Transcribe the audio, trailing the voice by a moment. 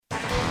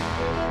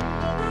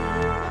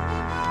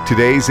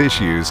Today's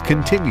Issues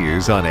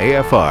continues on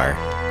AFR.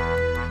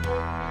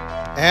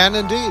 And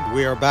indeed,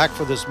 we are back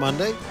for this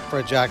Monday.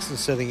 Fred Jackson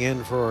sitting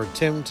in for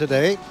Tim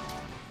today.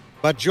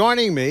 But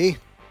joining me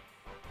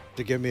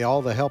to give me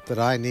all the help that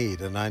I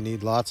need, and I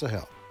need lots of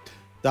help,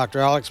 Dr.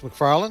 Alex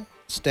McFarland,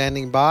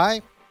 standing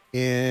by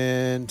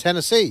in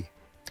Tennessee.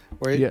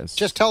 Where Yes.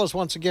 Just tell us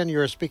once again,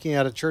 you're speaking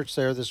at a church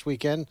there this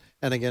weekend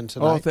and again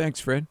tonight. Oh, thanks,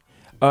 Fred.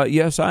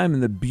 Yes, I am in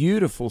the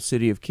beautiful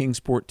city of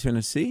Kingsport,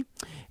 Tennessee,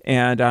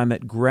 and I'm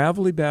at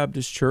Gravelly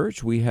Baptist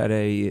Church. We had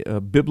a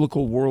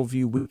biblical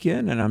worldview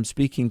weekend, and I'm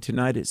speaking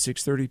tonight at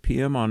 6:30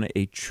 p.m. on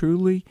a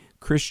truly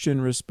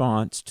Christian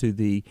response to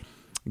the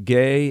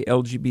gay,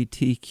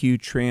 LGBTQ,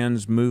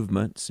 trans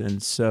movements.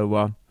 And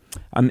so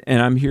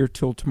I'm here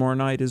till tomorrow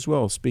night as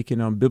well,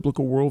 speaking on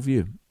biblical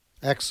worldview.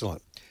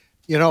 Excellent.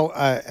 You know,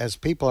 as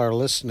people are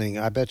listening,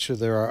 I bet you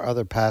there are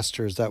other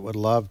pastors that would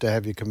love to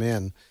have you come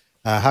in.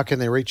 How can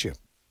they reach you?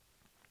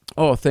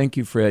 Oh, thank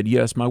you, Fred.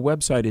 Yes, my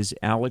website is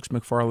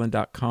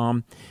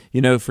alexmcfarland.com.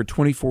 You know, for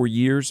 24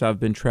 years, I've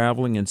been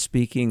traveling and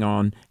speaking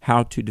on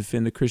how to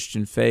defend the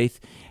Christian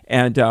faith.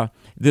 And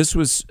this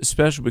was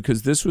special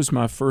because this was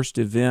my first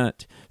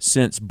event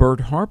since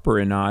Bert Harper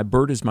and I.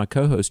 Bert is my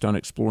co-host on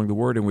Exploring the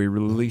Word, and we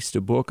released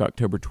a book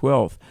October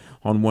 12th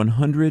on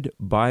 100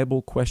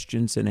 Bible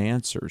questions and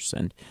answers.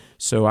 And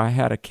so I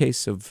had a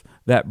case of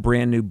that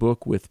brand new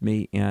book with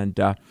me. And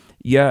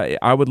yeah,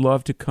 I would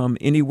love to come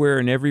anywhere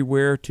and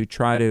everywhere to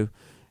try to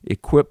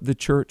equip the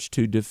church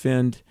to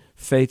defend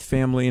faith,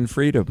 family, and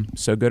freedom.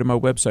 So go to my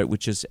website,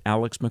 which is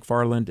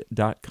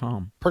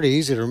alexmcfarland.com. Pretty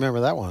easy to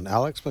remember that one,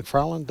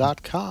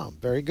 alexmcfarland.com.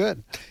 Very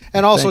good.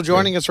 And also Thanks,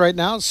 joining us right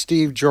now,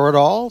 Steve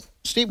Jordahl.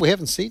 Steve, we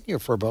haven't seen you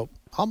for about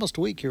almost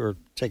a week. You were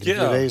taking a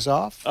few days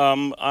off.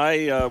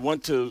 I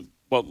went to,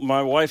 well,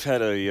 my wife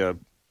had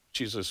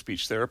she's a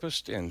speech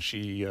therapist, and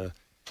she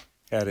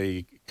had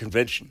a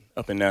convention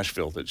up in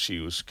Nashville that she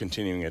was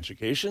continuing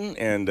education.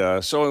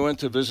 And so I went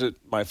to visit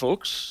my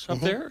folks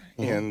up there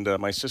and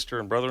my sister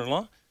and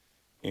brother-in-law.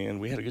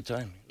 And we had a good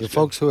time. The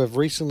folks who have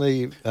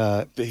recently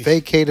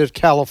vacated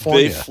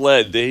California. They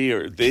fled. They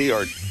are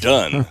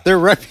done.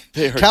 They're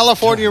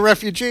California done.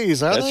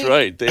 Refugees, aren't they? That's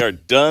right. They are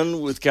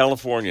done with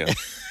California.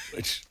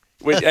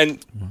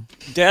 And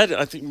Dad,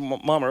 I think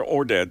Mom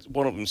or Dad,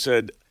 one of them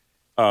said,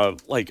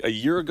 like a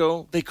year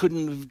ago, they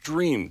couldn't have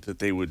dreamed that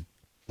they would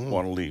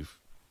want to leave.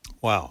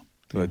 Wow.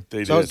 But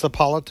they so did. It's the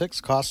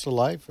politics, cost of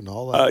life, and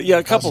all that? Yeah,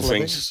 a couple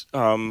things.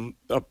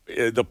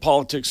 The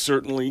politics,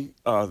 certainly.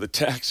 The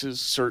taxes,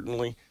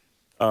 certainly.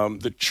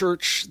 The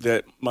church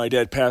that my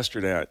dad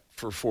pastored at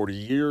for 40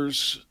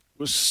 years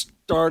was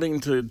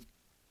starting to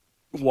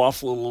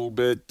waffle a little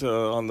bit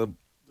on the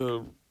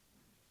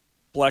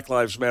Black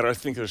Lives Matter. I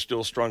think they're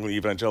still strongly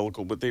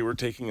evangelical, but they were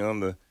taking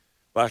on the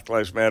Black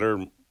Lives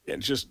Matter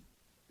and just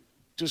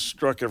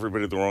struck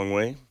everybody the wrong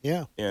way.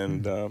 Yeah.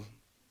 And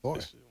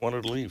just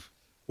wanted to leave.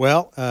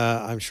 Well,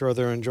 I'm sure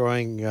they're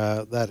enjoying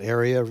that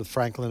area, the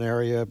Franklin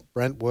area,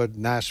 Brentwood,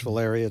 Nashville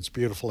area. It's a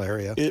beautiful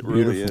area. It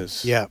really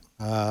is. Yeah.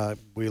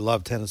 We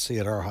love Tennessee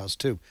at our house,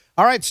 too.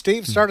 All right,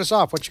 Steve, start us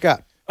off. What you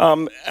got?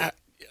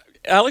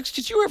 Alex,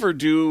 did you ever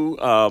do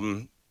a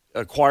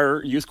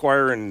youth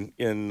choir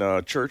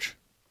in church?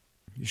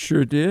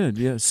 Sure did,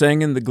 yeah.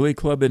 Sang in the Glee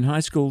Club in high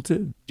school,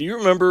 too. Do you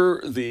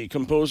remember the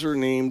composer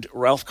named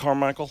Ralph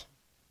Carmichael?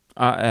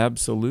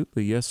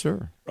 Absolutely, yes,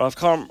 sir.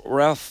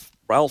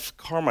 Ralph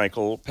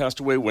Carmichael passed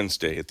away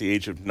Wednesday at the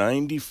age of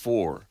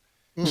 94.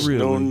 He's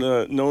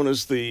Really? known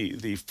as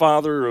the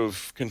father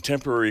of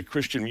contemporary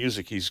Christian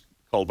music, he's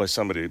called by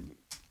somebody.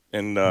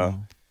 And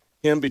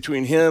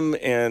between him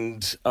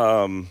and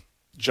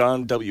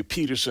John W.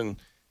 Peterson,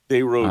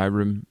 they wrote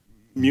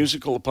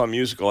musical upon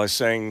musical. I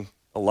sang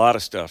a lot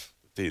of stuff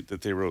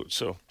that they wrote.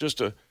 So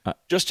just a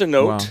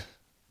note.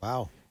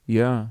 Wow.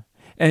 Yeah.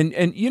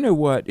 And you know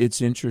what? It's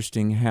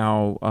interesting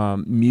how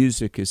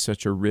music is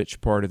such a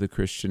rich part of the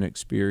Christian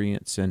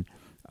experience. And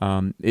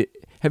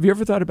have you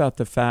ever thought about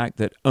the fact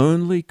that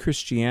only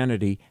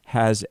Christianity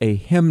has a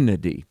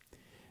hymnody?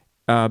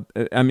 I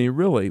mean,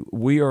 really,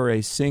 we are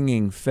a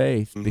singing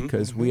faith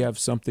because we have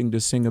something to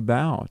sing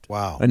about.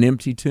 Wow. An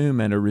empty tomb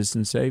and a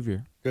risen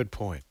Savior. Good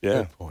point.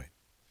 Yeah. Good point.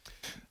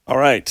 All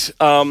right.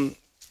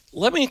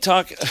 Let me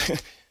talk.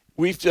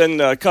 We've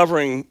been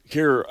covering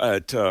here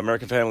at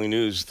American Family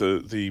News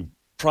the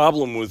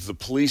problem with the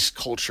police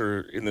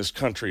culture in this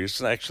country.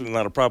 It's actually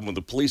not a problem with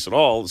the police at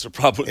all. It's a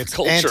problem with the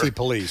culture.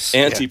 Anti-police.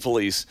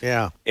 Anti-police.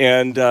 Yeah.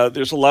 And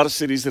there's a lot of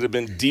cities that have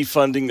been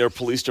defunding their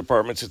police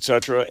departments, et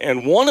cetera.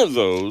 And one of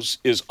those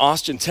is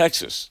Austin,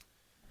 Texas,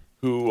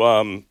 who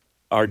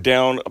are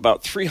down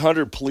about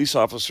 300 police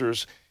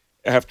officers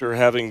after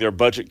having their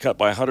budget cut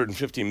by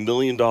 $150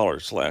 million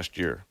last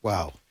year.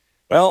 Wow.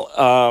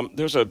 Well,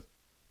 there's a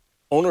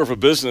owner of a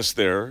business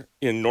there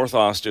in North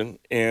Austin,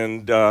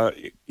 and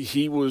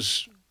he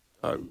was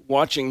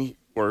watching,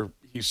 or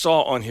he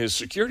saw on his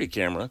security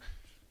camera,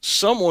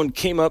 someone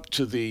came up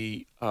to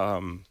the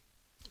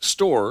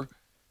store,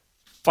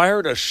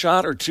 fired a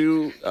shot or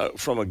two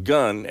from a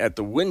gun at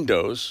the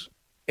windows,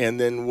 and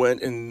then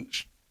went and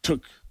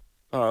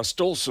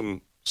stole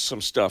some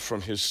some stuff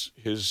from his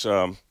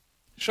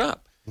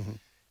shop.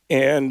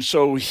 And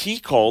so he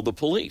called the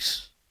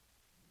police.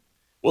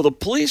 Well, the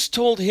police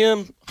told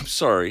him, I'm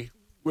sorry,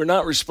 we're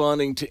not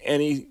responding to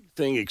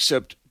anything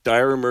except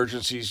dire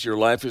emergencies, your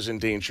life is in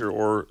danger,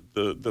 or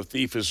the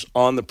thief is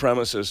on the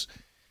premises.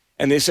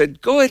 And they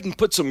said, go ahead and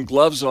put some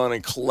gloves on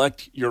and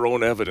collect your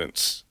own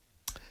evidence.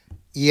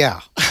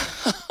 Yeah.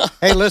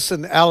 Hey,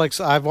 listen, Alex,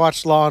 I've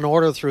watched Law and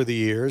Order through the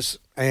years,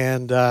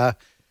 and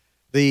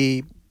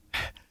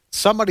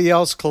somebody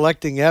else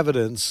collecting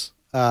evidence,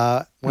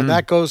 when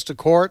that goes to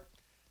court,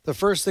 the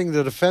first thing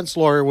the defense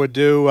lawyer would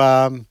do,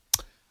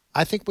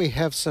 I think we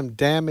have some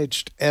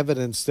damaged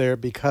evidence there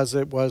because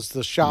it was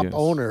the shop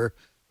owner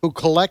who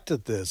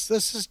collected this.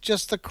 This is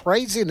just the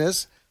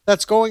craziness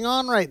that's going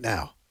on right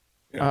now.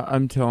 Yeah.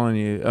 I'm telling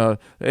you.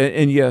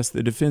 And yes,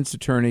 the defense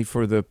attorney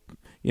for the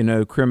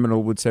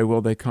criminal would say,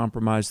 well, they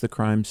compromised the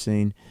crime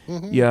scene.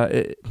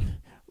 Yeah,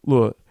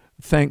 look,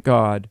 thank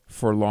God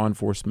for law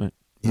enforcement.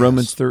 Yes.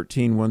 Romans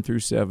 13,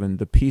 1-7,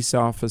 the peace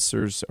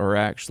officers are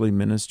actually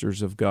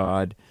ministers of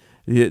God.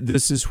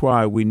 This is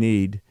why we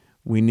need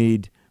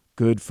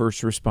good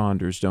first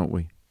responders, don't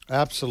we?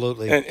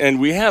 Absolutely. And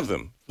we have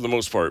them for the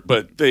most part,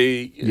 but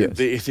they're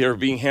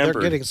being hampered.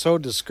 They're getting so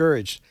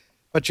discouraged.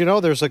 But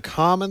there's a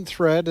common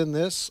thread in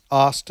this.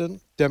 Austin,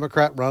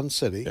 Democrat-run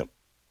city.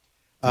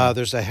 Yep.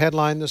 There's a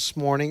headline this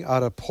morning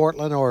out of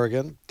Portland,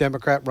 Oregon,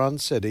 Democrat-run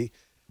city.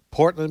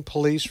 Portland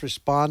police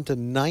respond to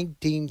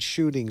 19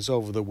 shootings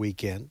over the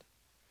weekend.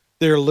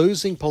 They're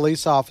losing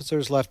police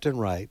officers left and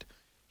right.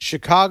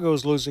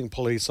 Chicago's losing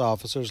police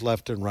officers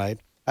left and right.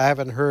 I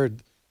haven't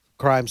heard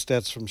crime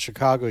stats from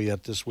Chicago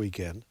yet this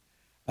weekend.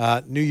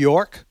 New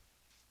York,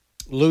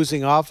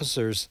 losing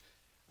officers.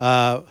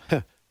 Part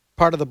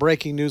of the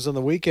breaking news on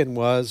the weekend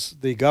was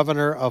the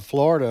governor of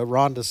Florida,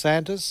 Ron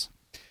DeSantis.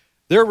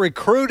 They're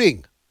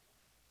recruiting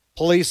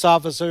police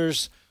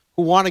officers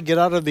who want to get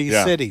out of these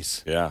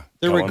cities. Yeah.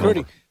 They're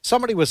recruiting.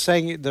 Somebody was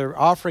saying they're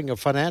offering a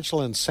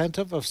financial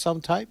incentive of some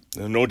type.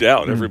 No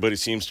doubt. Everybody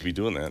seems to be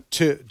doing that.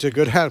 To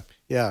good help.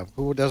 Yeah.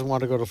 Who doesn't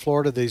want to go to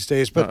Florida these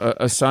days?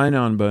 But a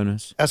sign-on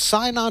bonus. A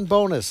sign-on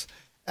bonus.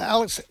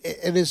 Alex,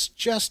 it is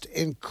just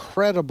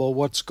incredible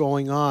what's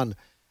going on.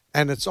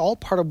 And it's all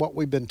part of what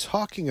we've been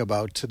talking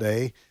about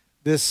today,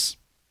 this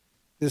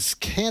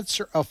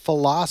cancer of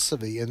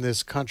philosophy in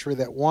this country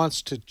that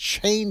wants to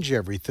change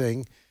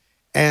everything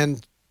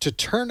and to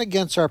turn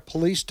against our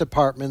police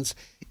departments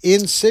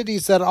in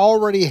cities that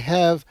already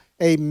have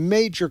a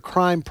major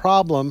crime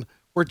problem.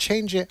 We're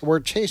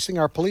chasing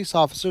our police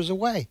officers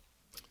away.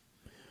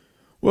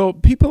 Well,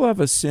 people have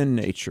a sin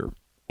nature,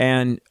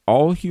 and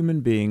all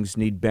human beings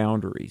need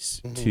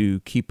boundaries to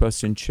keep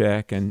us in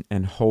check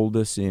and hold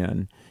us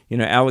in.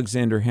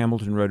 Alexander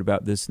Hamilton wrote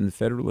about this in the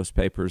Federalist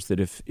Papers, that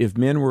if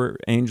men were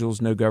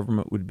angels, no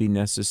government would be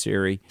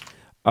necessary.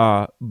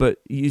 But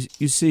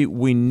you see,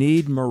 we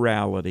need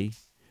morality.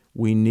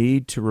 We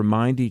need to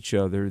remind each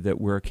other that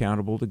we're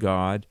accountable to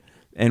God.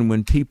 And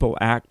when people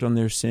act on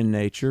their sin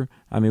nature,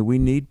 we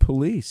need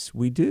police.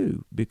 We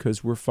do,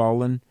 because we're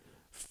fallible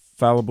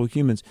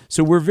humans.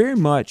 So we're very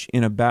much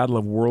in a battle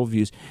of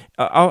worldviews.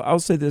 I'll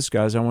say this,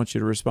 guys. I want you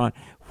to respond.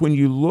 When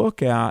you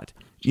look at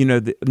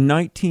the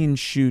 19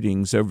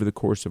 shootings over the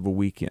course of a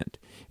weekend,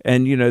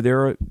 and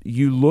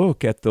you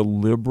look at the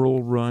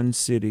liberal-run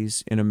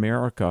cities in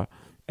America,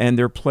 and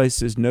they're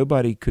places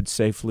nobody could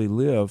safely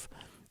live,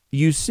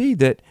 you see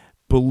that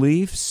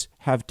beliefs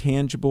have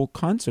tangible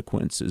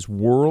consequences.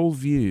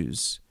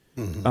 Worldviews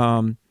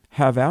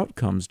have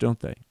outcomes, don't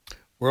they?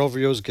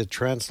 Worldviews get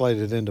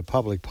translated into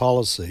public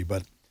policy.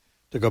 But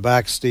to go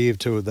back, Steve,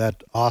 to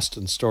that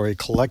Austin story,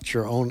 collect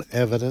your own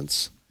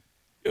evidence.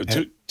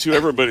 To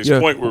everybody's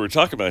point we were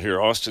talking about here,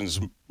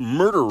 Austin's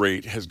murder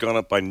rate has gone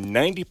up by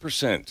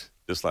 90%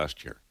 this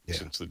last year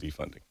since the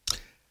defunding.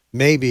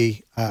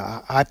 Maybe,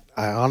 I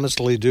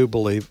honestly do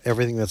believe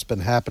everything that's been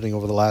happening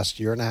over the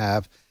last year and a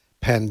half,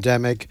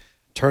 pandemic,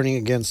 turning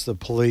against the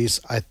police,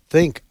 I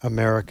think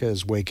America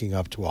is waking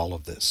up to all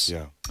of this.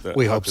 Yeah.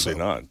 We how hope could so. they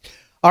not?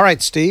 All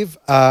right, Steve,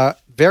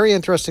 very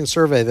interesting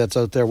survey that's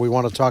out there we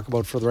want to talk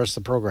about for the rest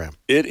of the program.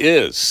 It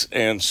is.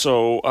 And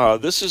so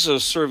this is a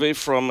survey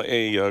from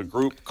a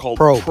group called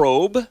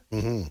Probe.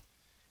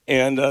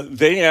 And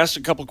they asked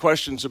a couple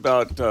questions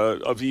about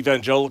of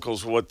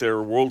evangelicals, what their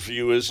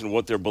worldview is and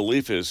what their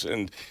belief is.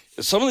 And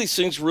some of these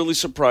things really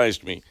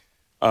surprised me.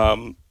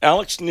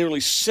 Alex, nearly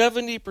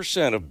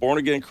 70% of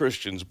born-again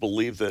Christians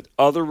believe that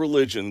other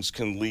religions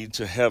can lead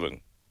to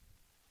heaven.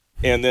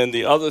 And then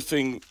the other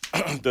thing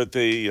that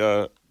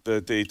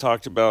they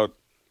talked about,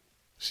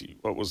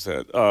 what was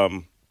that?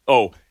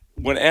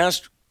 When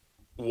asked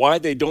why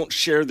they don't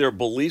share their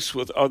beliefs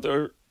with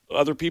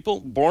other people,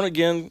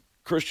 born-again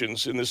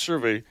Christians in this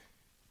survey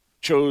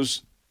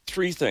chose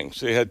three things.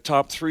 They had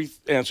top three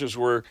answers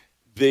were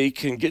they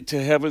can get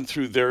to heaven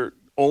through their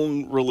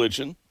own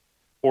religion,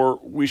 or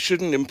we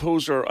shouldn't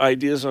impose our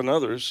ideas on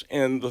others.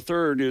 And the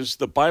third is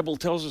the Bible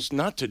tells us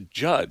not to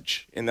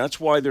judge, and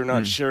that's why they're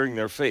not sharing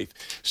their faith.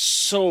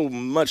 So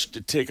much to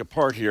take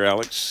apart here,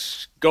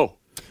 Alex. Go.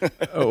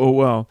 Oh,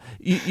 well,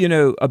 you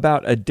know,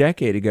 about a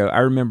decade ago, I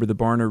remember the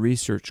Barna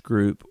Research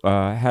Group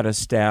had a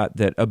stat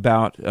that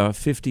about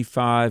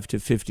 55 to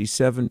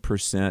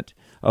 57%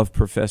 of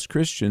professed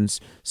Christians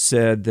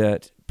said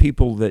that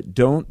people that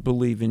don't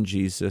believe in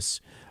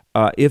Jesus,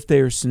 if they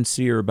are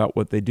sincere about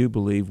what they do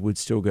believe, would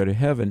still go to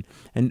heaven.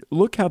 And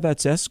look how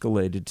that's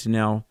escalated to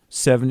now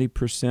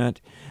 70%.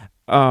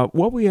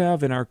 What we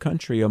have in our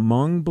country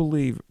among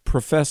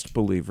professed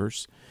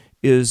believers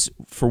is,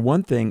 for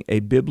one thing,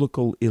 a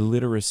biblical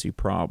illiteracy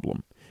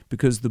problem,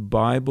 because the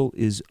Bible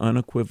is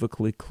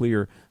unequivocally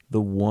clear. The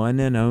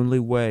one and only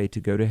way to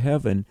go to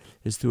heaven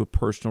is through a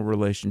personal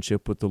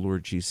relationship with the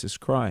Lord Jesus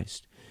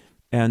Christ.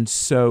 And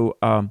so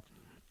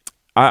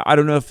I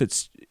don't know if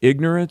it's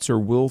ignorance or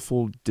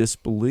willful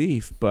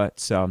disbelief,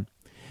 but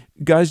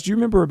guys, do you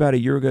remember about a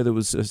year ago there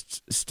was a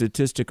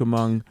statistic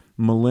among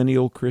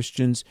millennial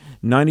Christians?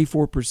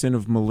 94%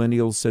 of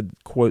millennials said,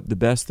 quote, the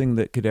best thing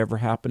that could ever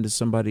happen to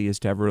somebody is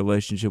to have a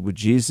relationship with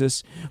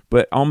Jesus.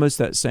 But almost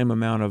that same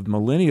amount of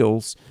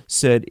millennials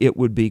said it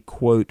would be,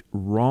 quote,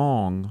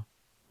 wrong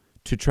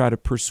to try to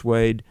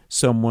persuade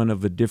someone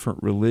of a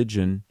different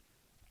religion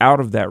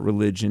out of that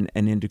religion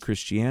and into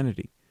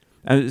Christianity.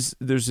 And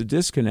there's a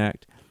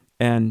disconnect.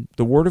 And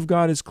the Word of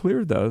God is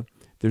clear, though.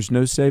 There's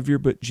no Savior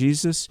but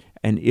Jesus,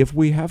 and if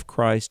we have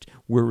Christ,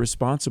 we're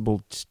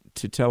responsible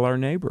to tell our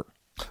neighbor.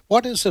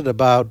 What is it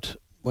about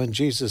when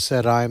Jesus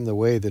said, I am the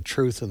way, the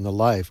truth, and the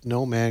life?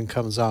 No man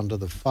comes unto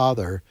the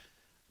Father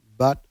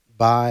but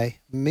by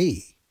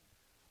me.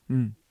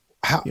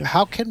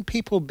 How can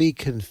people be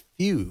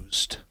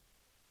confused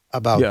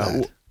about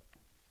that?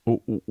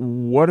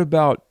 What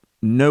about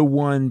no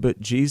one but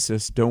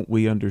Jesus don't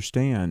we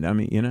understand? I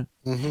mean, you know.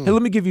 Mm-hmm. Hey,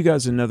 let me give you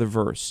guys another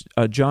verse.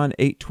 John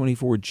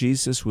 8:24,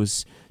 Jesus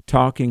was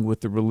talking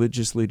with the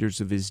religious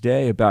leaders of his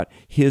day about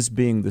his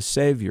being the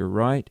Savior,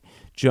 right?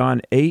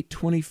 John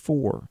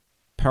 8:24,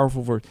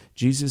 powerful verse.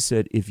 Jesus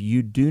said, if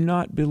you do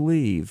not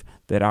believe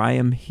that I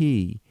am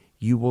he,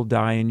 you will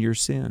die in your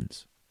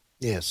sins.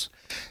 Yes.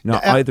 Now,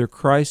 either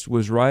Christ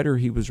was right or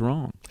he was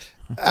wrong.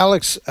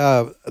 Alex,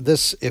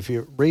 this, if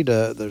you read,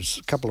 there's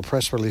a couple of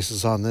press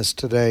releases on this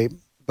today,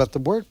 but the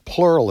word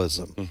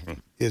pluralism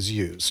is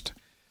used.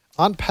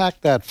 Unpack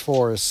that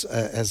for us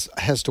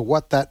as to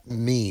what that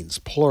means,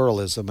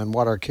 pluralism, and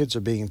what our kids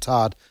are being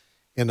taught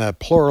in a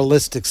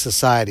pluralistic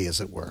society,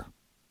 as it were.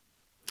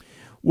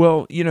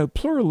 Well, you know,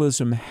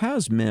 pluralism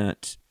has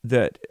meant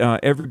that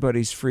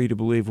everybody's free to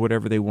believe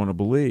whatever they want to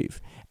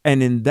believe.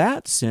 And in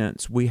that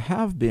sense, we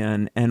have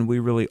been, and we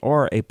really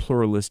are, a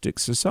pluralistic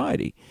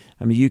society.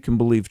 I mean, you can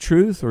believe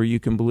truth or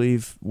you can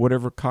believe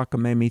whatever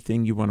cockamamie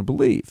thing you want to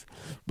believe.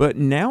 But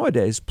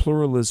nowadays,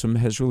 pluralism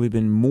has really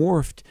been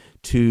morphed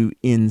to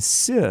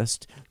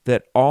insist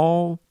that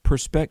all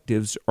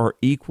perspectives are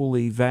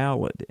equally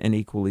valid and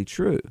equally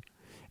true.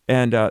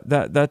 And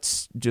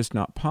that's just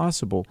not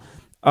possible.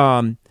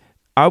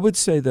 I would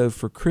say, though,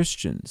 for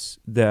Christians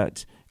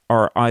that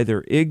are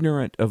either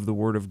ignorant of the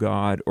Word of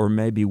God or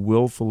maybe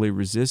willfully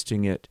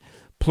resisting it,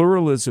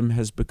 pluralism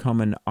has become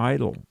an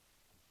idol.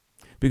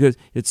 Because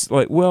it's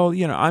like, well,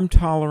 you know, I'm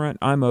tolerant,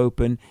 I'm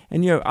open,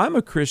 and, you know, I'm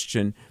a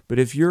Christian, but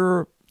if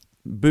you're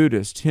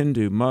Buddhist,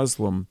 Hindu,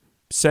 Muslim,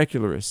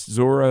 secularist,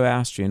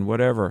 Zoroastrian,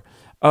 whatever,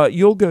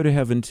 you'll go to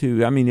heaven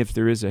too. I mean, if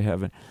there is a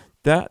heaven.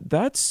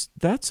 That's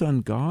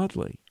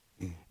ungodly.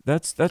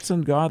 That's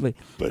ungodly.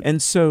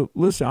 And so,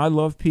 listen, I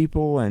love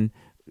people, and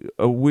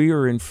we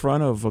are in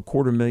front of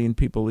 250,000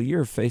 people a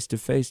year face to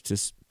face to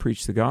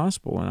preach the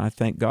gospel, and I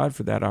thank God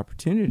for that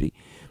opportunity.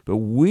 But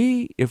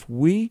if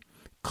we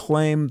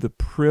claim the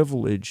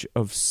privilege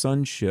of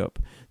sonship,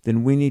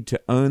 then we need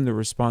to own the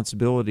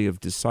responsibility of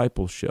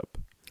discipleship,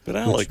 but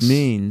Alex, which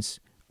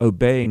means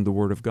obeying the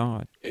Word of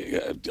God.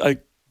 A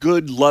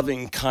good,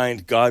 loving,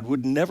 kind God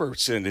would never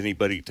send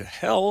anybody to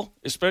hell,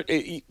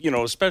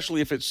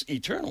 especially if it's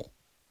eternal,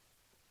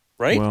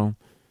 right? Well,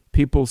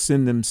 people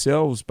sin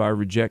themselves by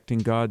rejecting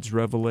God's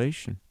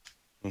revelation.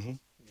 Mm-hmm.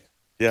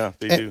 Yeah,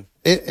 they do.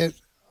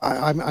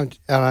 I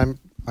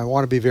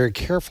want to be very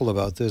careful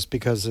about this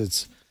because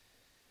it's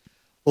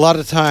a lot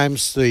of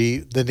times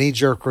the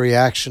knee-jerk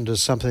reaction to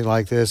something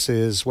like this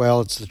is,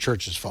 well, it's the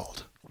church's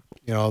fault.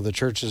 You know, the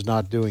church is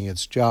not doing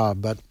its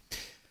job. But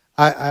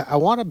I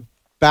want to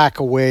back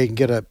away and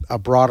get a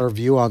broader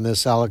view on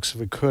this, Alex, if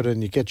we could,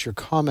 and you get your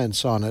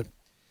comments on it.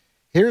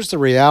 Here's the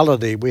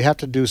reality. We have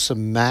to do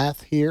some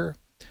math here.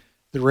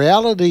 The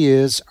reality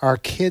is our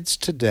kids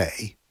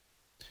today,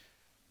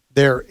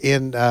 they're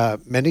in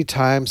many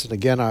times, and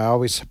again, I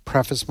always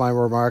preface my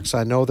remarks,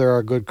 I know there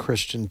are good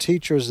Christian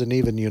teachers and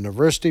even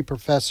university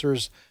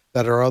professors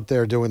that are out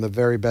there doing the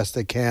very best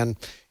they can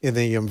in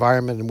the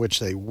environment in which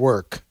they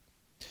work.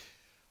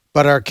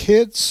 But our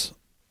kids,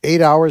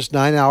 8 hours,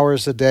 9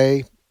 hours a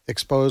day,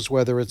 exposed,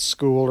 whether it's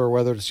school or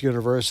whether it's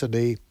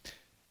university,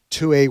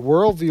 to a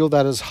worldview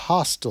that is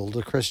hostile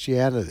to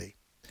Christianity.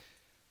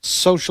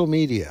 Social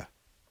media,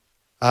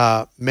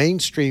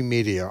 mainstream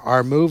media,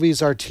 our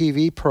movies, our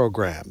TV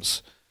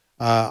programs.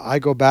 I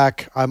go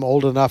back, I'm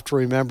old enough to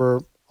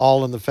remember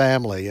All in the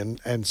Family and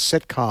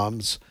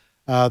sitcoms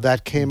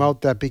that came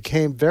out that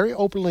became very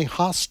openly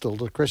hostile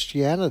to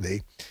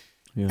Christianity.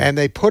 Yeah. And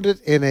they put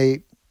it in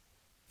a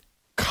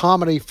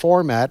comedy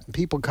format, and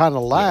people kind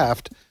of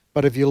laughed.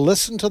 But if you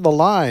listen to the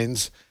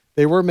lines,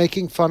 they were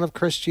making fun of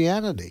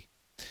Christianity.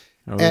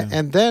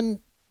 And then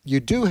you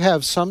do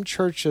have some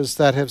churches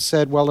that have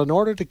said, well, in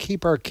order to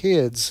keep our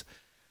kids,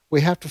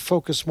 we have to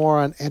focus more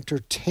on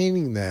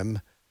entertaining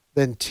them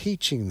than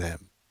teaching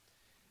them.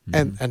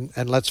 Mm-hmm.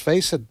 And let's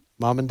face it,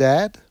 mom and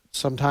dad,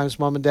 sometimes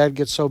mom and dad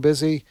get so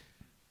busy,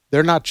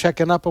 they're not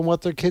checking up on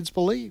what their kids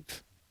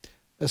believe.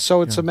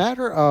 So it's a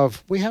matter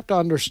of, we have to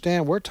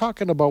understand, we're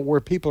talking about where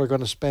people are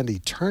going to spend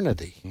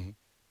eternity. Mm-hmm.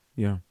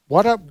 Yeah.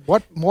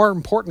 What more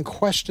important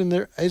question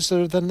is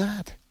there than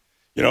that?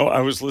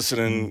 I was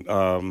listening,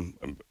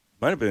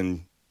 might have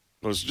been,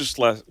 it was just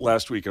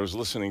last week, I was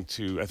listening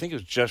to, I think it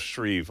was Jeff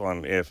Shreve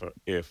on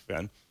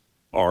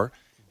AFNR,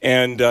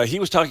 and he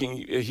was talking,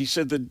 he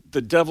said that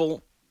the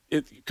devil,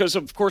 because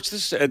of course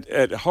this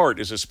at heart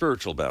is a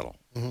spiritual battle.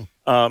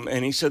 Mm-hmm.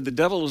 And he said the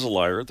devil is a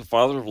liar, the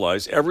father of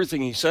lies,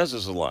 everything he says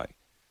is a lie.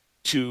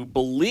 To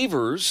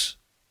believers,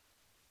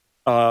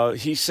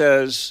 he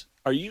says,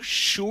 are you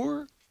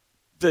sure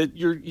that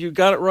you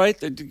got it right,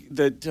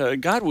 that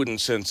God wouldn't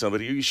send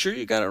somebody? Are you sure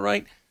you got it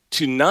right?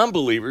 To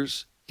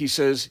non-believers, he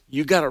says,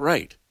 you got it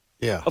right.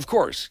 Yeah. Of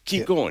course.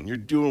 Keep going. You're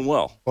doing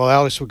well. Well,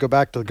 Alex, we'll go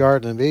back to the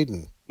Garden of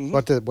Eden.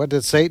 Mm-hmm. What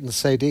did Satan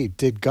say to Eve?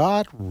 Did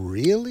God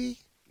really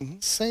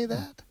say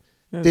that?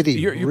 Yeah, Did he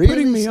you're really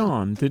putting me say?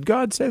 on. Did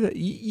God say that?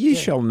 Ye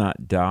shall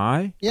not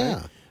die. Yeah.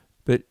 Right?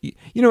 But,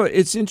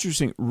 it's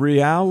interesting.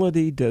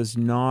 Reality does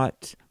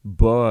not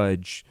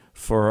budge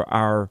for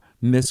our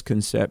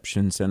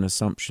misconceptions and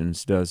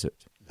assumptions, does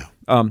it?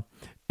 No.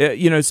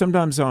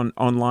 Sometimes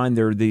online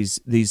there are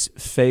these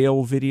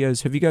fail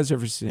videos. Have you guys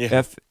ever seen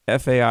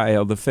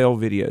FAIL, the fail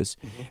videos?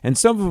 Mm-hmm. And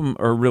some of them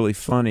are really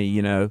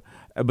funny,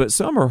 but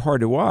some are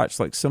hard to watch,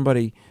 like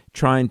somebody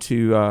trying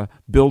to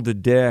build a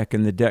deck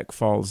and the deck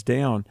falls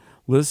down.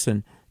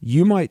 Listen,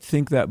 you might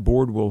think that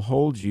board will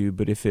hold you,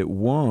 but if it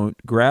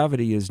won't,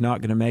 gravity is not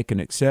going to make an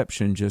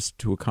exception just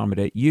to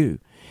accommodate you.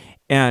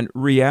 And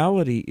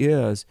reality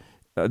is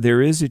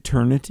there is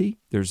eternity,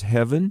 there's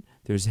heaven,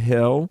 there's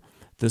hell,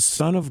 the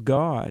Son of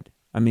God.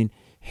 I mean,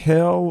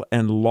 hell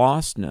and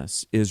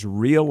lostness is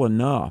real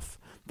enough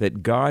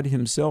that God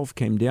himself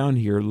came down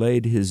here,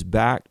 laid his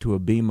back to a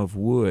beam of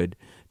wood,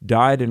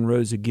 died and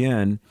rose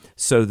again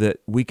so that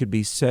we could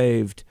be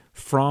saved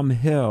from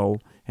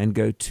hell and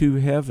go to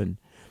heaven.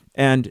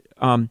 And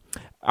I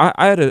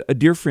had a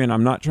dear friend,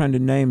 I'm not trying to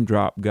name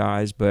drop,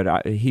 guys,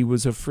 but he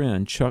was a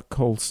friend, Chuck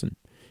Colson.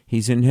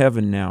 He's in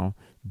heaven now.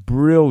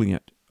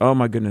 Brilliant, oh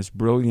my goodness,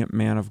 brilliant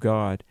man of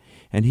God.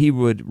 And he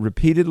would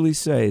repeatedly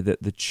say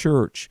that the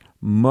church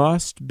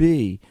must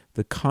be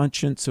the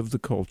conscience of the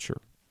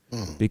culture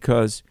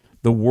because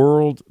the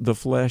world, the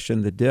flesh,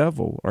 and the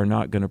devil are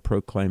not going to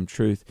proclaim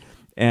truth.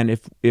 And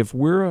if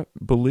we're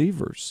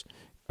believers,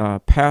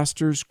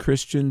 pastors,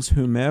 Christians,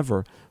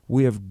 whomever,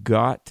 we have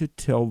got to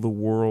tell the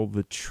world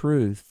the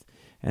truth.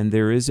 And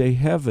there is a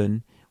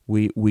heaven.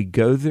 We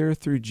go there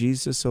through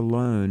Jesus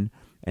alone.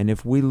 And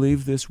if we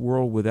leave this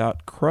world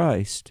without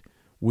Christ,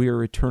 we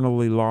are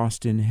eternally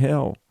lost in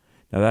hell.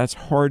 Now, that's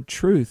hard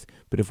truth,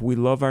 but if we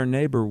love our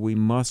neighbor, we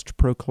must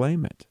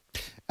proclaim it.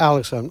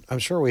 Alex, I'm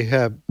sure we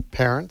have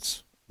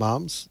parents,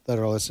 moms that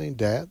are listening,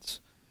 dads.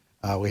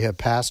 We have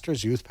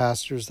pastors, youth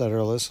pastors that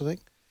are listening.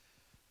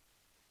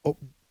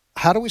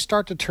 How do we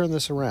start to turn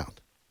this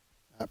around?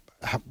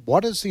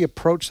 What is the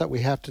approach that we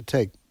have to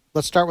take?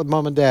 Let's start with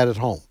mom and dad at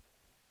home.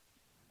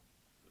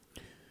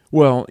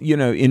 Well,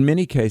 in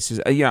many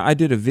cases, I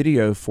did a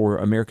video for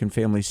American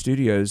Family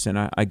Studios, and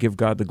I give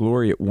God the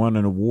glory. It won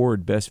an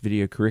award, Best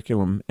Video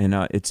Curriculum, and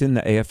it's in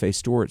the AFA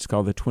store. It's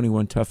called The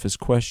 21 Toughest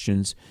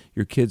Questions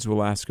Your Kids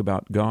Will Ask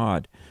About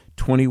God,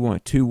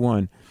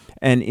 21.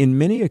 And in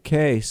many a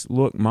case,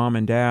 look, mom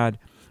and dad,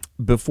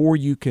 before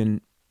you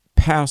can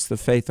pass the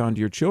faith on to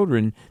your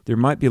children, there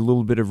might be a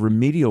little bit of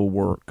remedial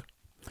work.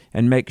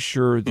 And make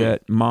sure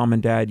that mom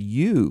and dad,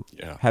 you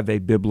have a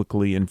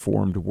biblically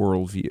informed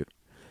worldview.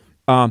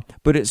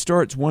 But it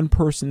starts one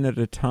person at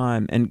a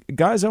time. And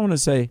guys, I want to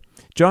say,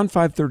 John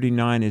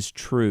 5:39 is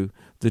true.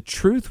 The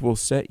truth will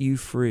set you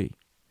free.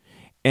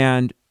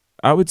 And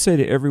I would say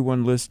to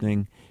everyone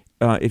listening,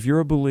 if you're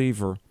a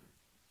believer,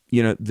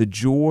 the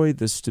joy,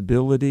 the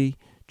stability,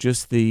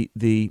 just the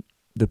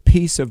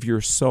peace of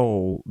your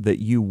soul that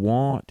you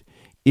want,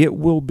 it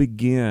will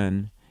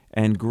begin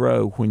and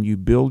grow when you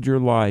build your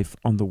life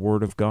on the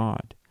Word of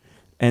God.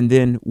 And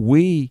then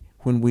when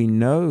we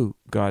know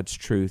God's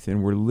truth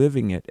and we're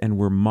living it and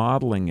we're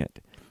modeling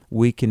it,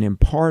 we can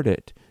impart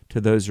it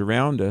to those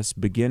around us,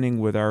 beginning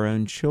with our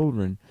own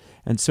children.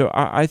 And so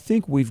I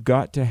think we've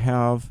got to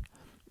have,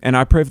 and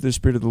I pray for the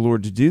Spirit of the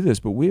Lord to do this,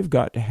 but we've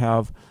got to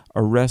have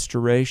a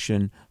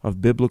restoration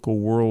of biblical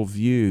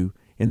worldview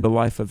in the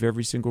life of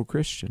every single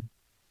Christian.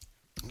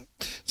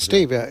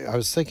 Steve, I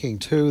was thinking,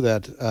 too,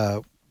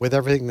 that with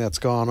everything that's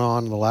gone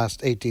on in the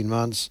last 18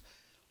 months,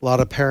 a lot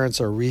of parents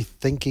are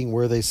rethinking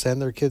where they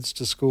send their kids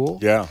to school.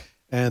 Yeah.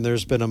 And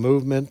there's been a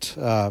movement.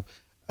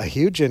 a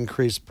huge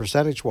increase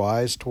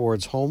percentage-wise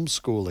towards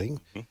homeschooling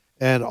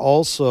and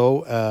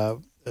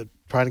also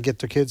trying to get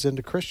their kids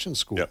into Christian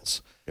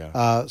schools.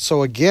 Yeah.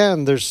 So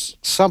again, there's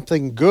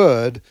something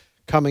good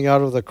coming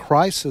out of the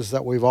crisis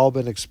that we've all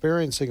been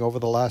experiencing over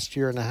the last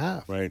year and a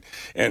half. Right.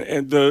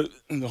 And the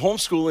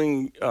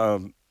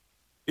homeschooling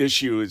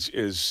issue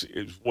is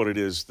what it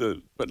is.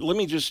 But let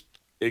me just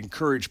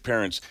encourage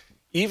parents,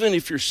 even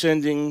if you're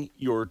sending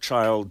your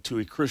child to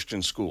a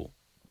Christian school,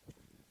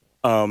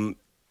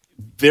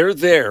 they're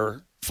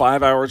there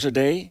 5 hours a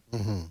day,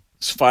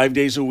 it's 5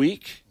 days a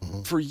week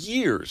for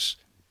years.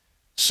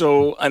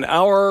 So an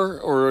hour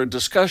or a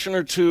discussion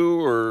or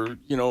two, or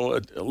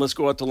let's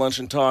go out to lunch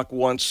and talk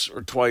once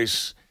or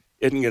twice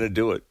isn't going to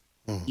do it.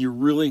 You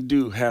really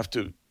do have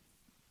to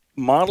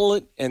model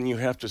it, and you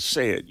have to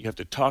say it. You have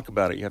to talk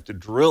about it. You have to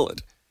drill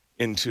it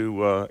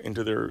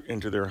into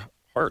their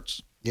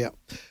hearts. Yeah.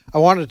 I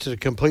wanted to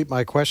complete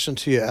my question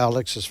to you,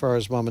 Alex, as far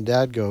as mom and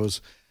dad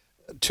goes,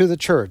 to the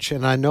church.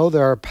 And I know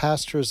there are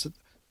pastors that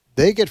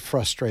they get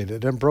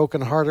frustrated and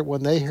brokenhearted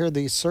when they hear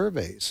these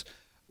surveys.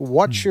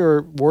 What's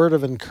your word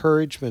of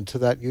encouragement to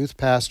that youth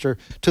pastor,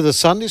 to the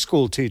Sunday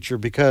school teacher?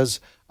 Because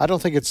I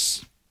don't think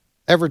it's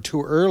ever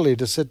too early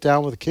to sit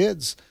down with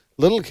kids,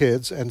 little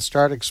kids, and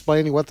start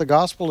explaining what the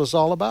gospel is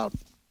all about.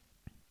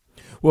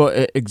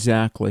 Well,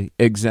 exactly.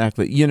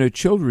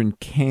 Children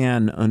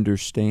can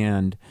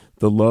understand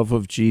the love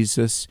of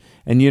Jesus.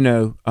 And,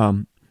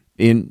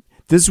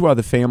 this is why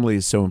the family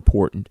is so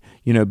important,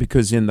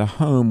 because in the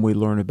home we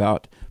learn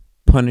about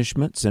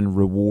punishments and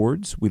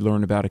rewards. We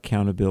learn about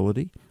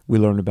accountability. We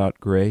learn about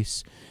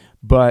grace.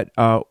 But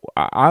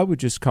I would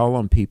just call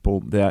on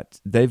people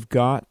that they've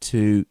got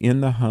to,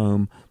 in the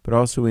home, but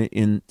also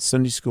in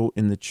Sunday school,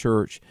 in the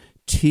church,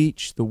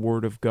 teach the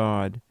Word of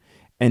God.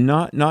 And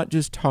not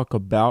just talk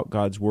about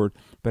God's Word,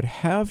 but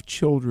have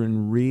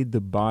children read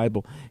the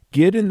Bible.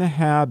 Get in the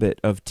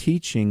habit of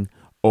teaching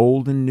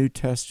Old and New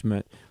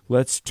Testament.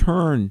 Let's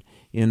turn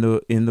in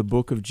the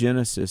book of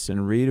Genesis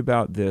and read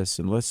about this,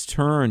 and let's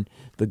turn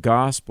the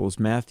Gospels,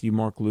 Matthew,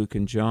 Mark, Luke,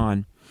 and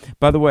John.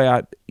 By the way,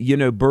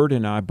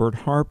 Bert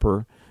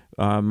Harper,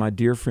 my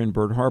dear friend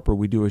Bert Harper,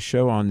 we do a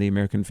show on the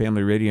American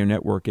Family Radio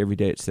Network every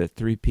day. It's at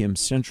 3 p.m.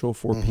 Central,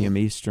 4 p.m.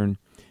 Eastern,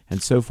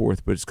 and so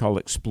forth, but it's called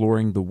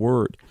Exploring the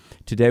Word.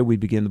 Today we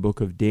begin the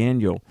book of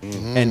Daniel.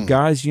 And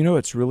guys,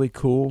 it's really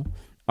cool.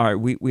 All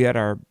right, we had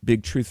our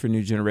big Truth for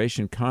New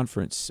Generation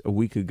conference a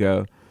week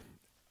ago.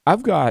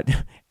 I've got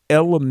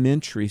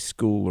elementary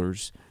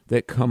schoolers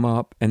that come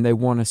up and they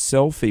want a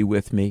selfie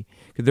with me.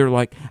 They're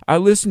like, I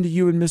listen to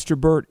you and Mr.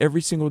 Burt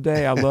every single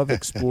day. I love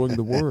exploring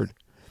the Word.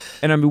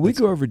 And we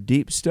go over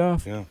deep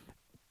stuff. Yeah.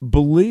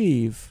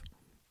 Believe,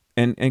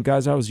 and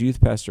guys, I was youth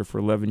pastor for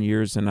 11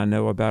 years, and I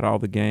know about all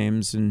the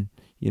games and,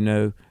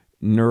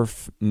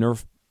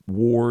 Nerf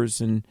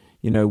wars. And,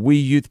 we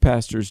youth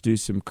pastors do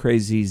some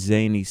crazy,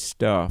 zany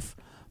stuff.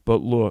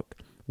 But look,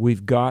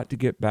 we've got to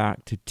get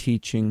back to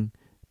teaching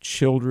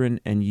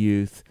children and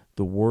youth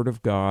the Word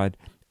of God,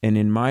 and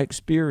in my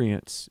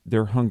experience,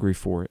 they're hungry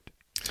for it.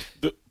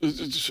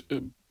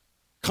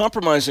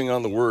 Compromising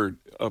on the Word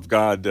of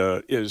God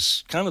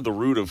is kind of the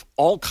root of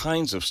all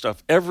kinds of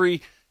stuff.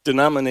 Every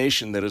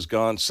denomination that has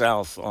gone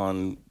south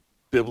on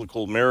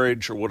biblical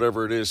marriage or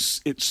whatever it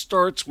is, it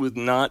starts with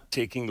not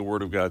taking the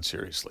Word of God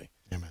seriously.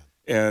 Amen.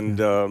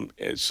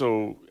 And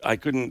so I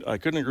couldn't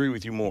agree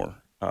with you more,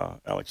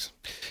 Alex.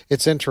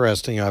 It's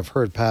interesting. I've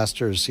heard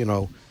pastors,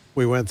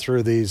 we went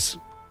through these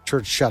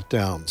church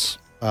shutdowns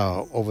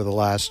over the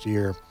last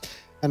year,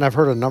 and I've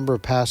heard a number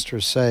of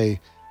pastors say,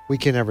 we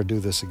can never do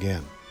this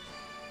again.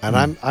 And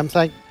I'm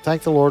thank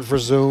the Lord for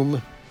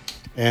Zoom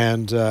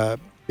and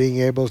being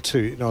able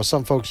to,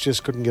 some folks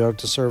just couldn't get out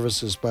to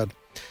services, but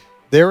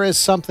there is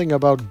something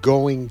about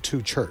going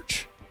to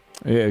church.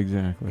 Yeah,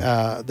 exactly.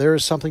 There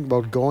is something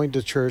about going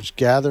to church,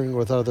 gathering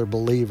with other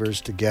believers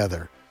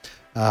together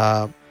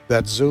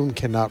that Zoom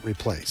cannot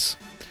replace.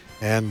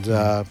 And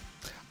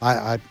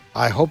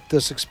I hope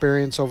this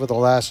experience over the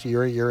last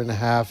year and a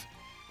half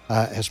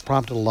has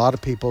prompted a lot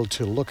of people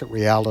to look at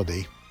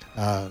reality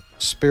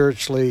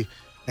spiritually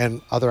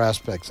and other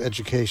aspects,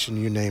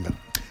 education, you name it.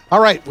 All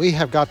right, we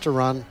have got to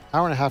run.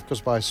 Hour and a half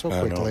goes by so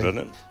quickly. Doesn't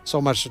it?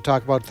 So much to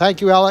talk about. Thank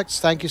you, Alex.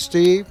 Thank you,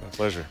 Steve. My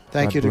pleasure.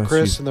 Thank you to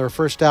Chris in their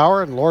first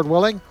hour. And Lord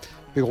willing,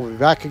 we will be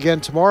back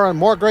again tomorrow and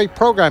more great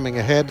programming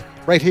ahead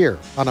right here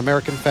on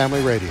American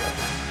Family Radio.